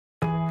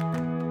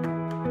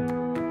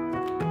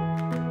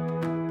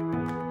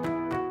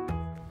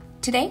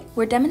Today,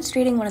 we're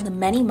demonstrating one of the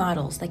many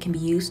models that can be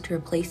used to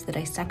replace the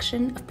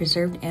dissection of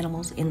preserved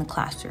animals in the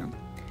classroom.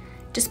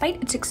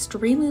 Despite its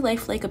extremely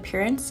lifelike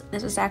appearance,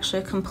 this is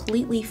actually a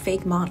completely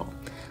fake model.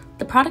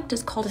 The product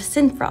is called a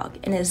SynFrog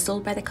and is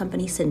sold by the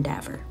company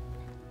SynDaver.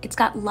 It's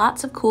got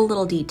lots of cool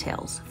little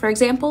details. For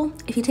example,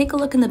 if you take a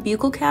look in the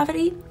buccal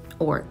cavity,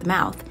 or the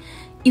mouth,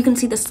 you can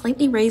see the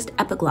slightly raised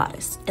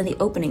epiglottis and the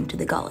opening to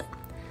the gullet.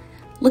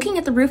 Looking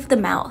at the roof of the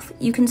mouth,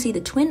 you can see the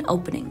twin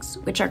openings,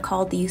 which are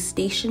called the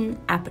eustachian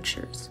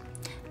apertures.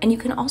 And you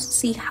can also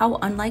see how,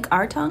 unlike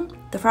our tongue,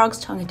 the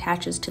frog's tongue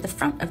attaches to the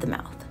front of the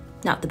mouth,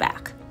 not the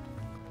back.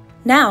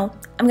 Now,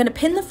 I'm going to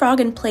pin the frog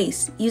in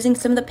place using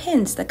some of the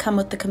pins that come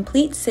with the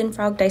complete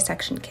SynFrog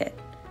dissection kit.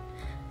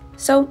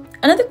 So,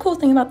 another cool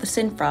thing about the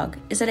SynFrog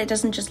is that it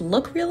doesn't just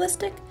look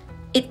realistic,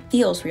 it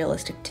feels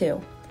realistic too.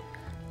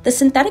 The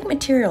synthetic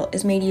material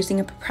is made using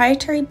a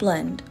proprietary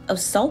blend of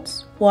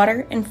salts,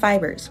 water, and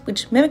fibers,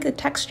 which mimic the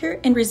texture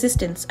and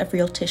resistance of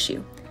real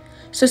tissue.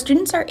 So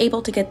students are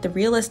able to get the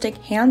realistic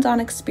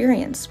hands-on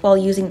experience while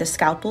using the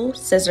scalpel,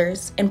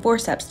 scissors, and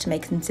forceps to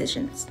make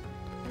incisions.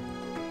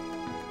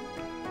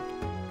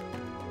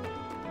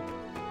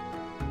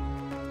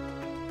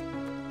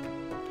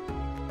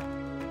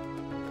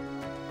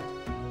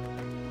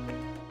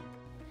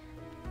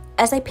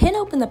 As I pin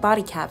open the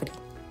body cavity,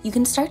 you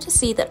can start to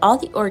see that all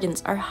the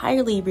organs are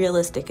highly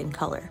realistic in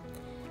color.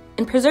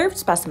 In preserved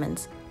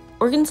specimens,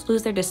 organs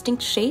lose their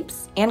distinct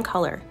shapes and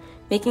color,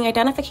 making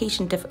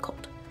identification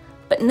difficult.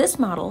 But in this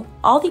model,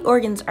 all the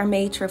organs are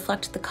made to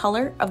reflect the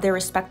color of their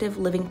respective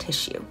living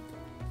tissue.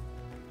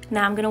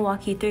 Now I'm going to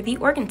walk you through the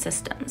organ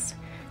systems.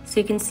 So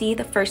you can see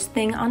the first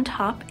thing on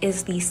top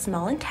is the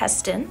small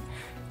intestine,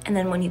 and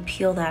then when you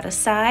peel that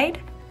aside,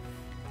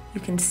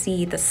 you can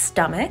see the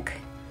stomach.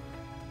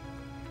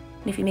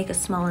 And if you make a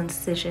small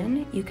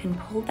incision, you can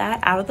pull that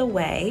out of the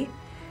way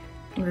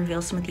and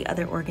reveal some of the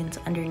other organs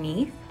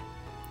underneath.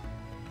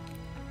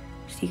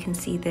 So you can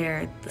see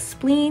there the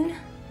spleen,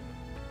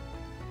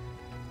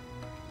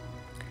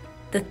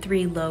 the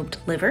three-lobed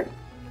liver,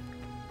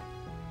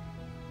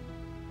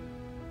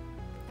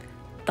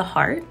 the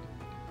heart,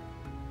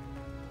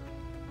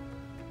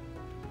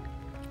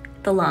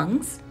 the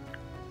lungs,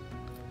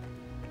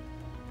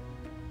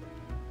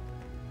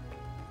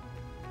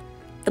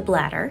 the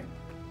bladder,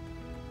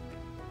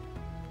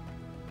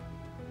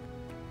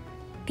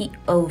 the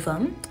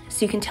ovum,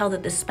 so you can tell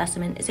that this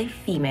specimen is a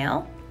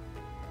female.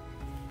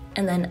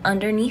 And then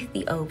underneath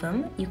the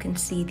ovum, you can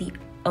see the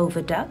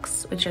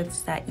oviducts, which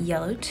is that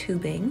yellow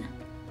tubing.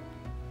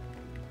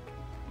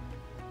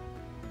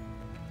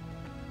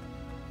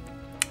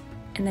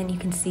 And then you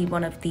can see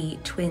one of the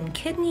twin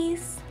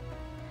kidneys.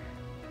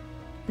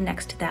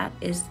 Next to that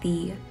is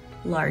the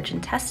large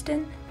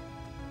intestine.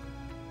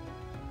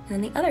 And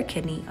then the other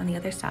kidney on the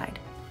other side.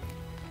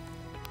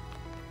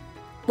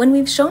 When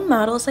we've shown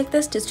models like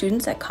this to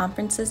students at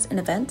conferences and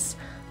events,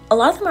 a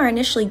lot of them are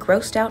initially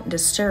grossed out and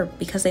disturbed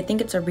because they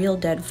think it's a real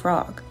dead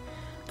frog.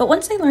 But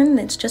once they learn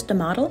that it's just a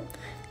model,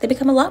 they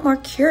become a lot more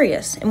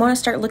curious and want to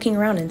start looking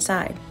around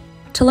inside.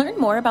 To learn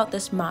more about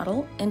this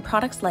model and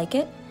products like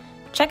it,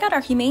 check out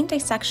our Humane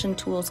Dissection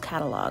Tools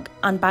catalog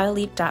on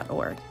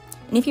bioleap.org.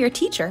 And if you're a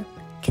teacher,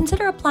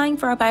 consider applying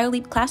for a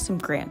BioLeap Classroom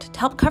grant to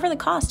help cover the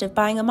cost of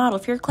buying a model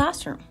for your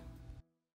classroom.